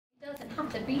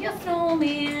have to be a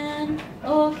snowman.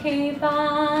 Okay,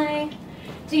 bye.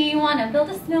 Do you want to build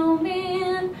a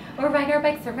snowman or ride our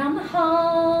bikes around the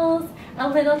halls? A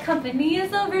little company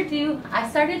is overdue. I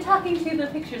started talking to the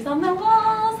pictures on the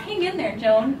walls. Hang in there,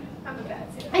 Joan. I'm a bad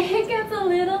singer. It gets a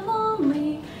little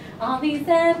lonely. All these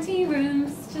empty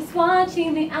rooms, just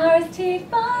watching the hours tick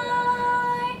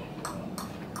by.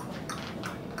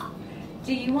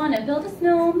 Do you want to build a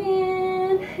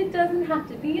snowman? It doesn't have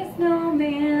to be a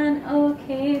snowman.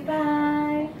 Okay,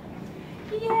 bye.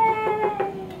 Yay!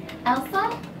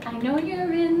 Elsa, I know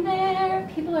you're in there.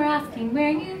 People are asking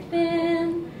where you've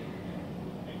been.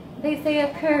 They say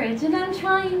of courage and I'm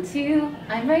trying to.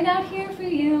 I'm right out here for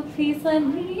you. Please let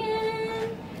me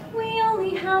in. We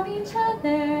only have each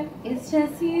other. It's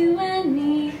just you and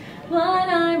me. What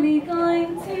are we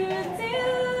going to do?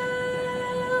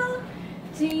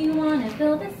 Do you want to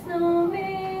build a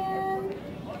snowman?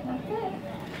 That's it.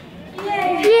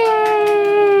 Yay!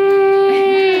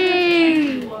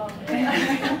 Yay!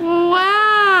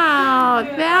 Wow,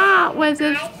 that was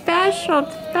a special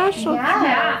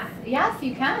Yes, yes,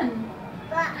 you can.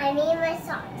 But I need my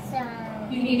socks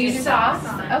on. You need new socks?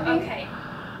 Okay.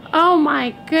 Oh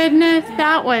my goodness,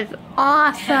 that was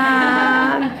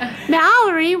awesome.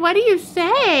 Mallory, what do you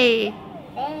say?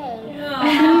 Thanks.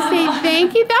 Can you say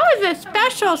thank you? That was a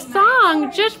special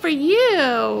song just for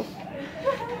you.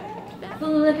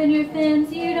 Flip in your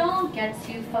fins, you don't get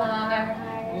too far.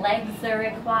 Legs are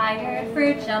required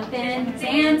for jumping,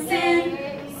 dancing,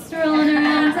 strolling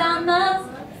around down the,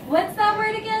 what's that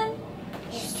word again?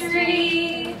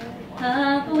 Street.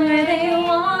 Up where they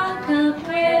walk, up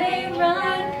where they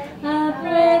run, up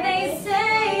where they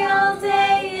stay all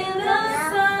day in the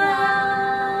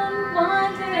sun.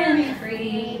 Wandering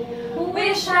free,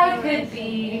 wish I could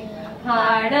be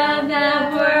part of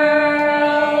that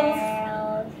world.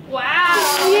 Wow!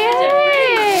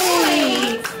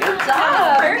 Yay! Good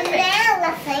job. Perfect. Now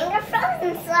let's sing a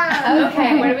Frozen song.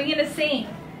 Okay. What are we gonna sing?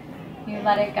 You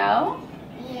let it go?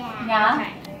 Yeah.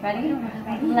 Yeah? Ready?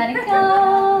 Let it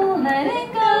go, let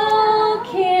it go.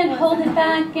 Can't hold it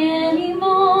back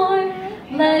anymore.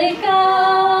 Let it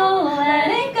go,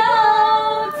 let it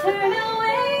go. Turn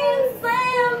away and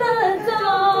slam the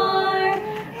door.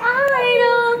 I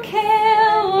don't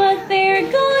care what they're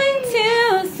going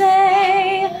to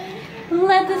say.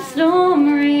 Let the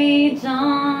storm rage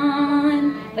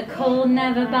on. The cold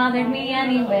never bothered me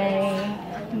anyway.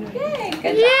 Yay,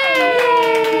 good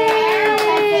job.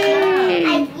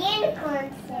 I can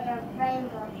consider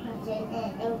rainbow pushes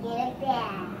and get it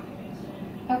back.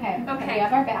 Okay, Okay. we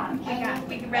have our band.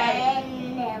 We ready.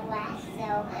 And the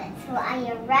lasso. So are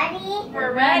you ready?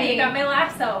 We're ready. Got my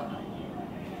lasso.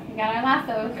 We got our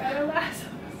lassos. Got our lasso.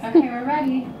 Okay, we're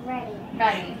ready. Ready.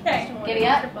 Ready. Okay. Giddy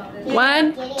up.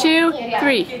 1, 2,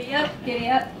 3. Giddy up. Giddy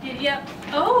up. Giddy up.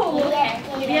 Oh, okay.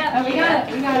 Giddy up. Oh, we got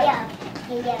it. We got it.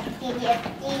 Giddy up, giddy up,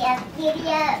 giddy up, giddy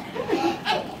up.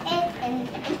 And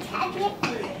tap your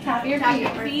feet. Tap your Tap feet.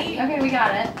 your feet. Okay, we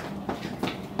got it.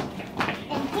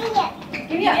 And giddy up.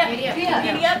 Giddy up. Giddy up. Giddy up.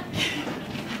 Giddy up.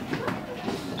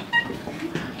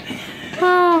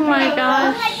 Oh my Go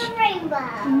gosh. like a rainbow.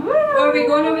 Are we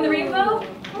going over the rainbow?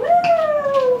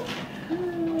 Woo!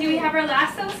 Do we have our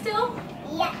lasso still?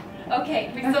 Yeah.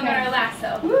 Okay, we still got our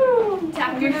lasso. Woo!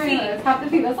 Tap your feet. Tap the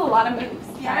feet. That's a lot of moves.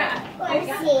 Yeah. Let's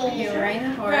see. You're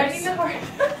riding the Riding the horse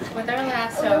horse. with our The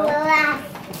lasso.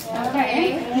 lasso.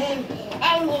 Okay.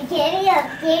 And you giddy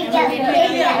up, giddy up,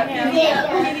 giddy up,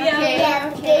 giddy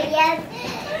up, giddy up,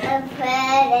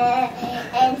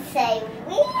 and say,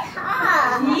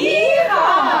 weehaw!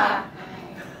 Yeehaw!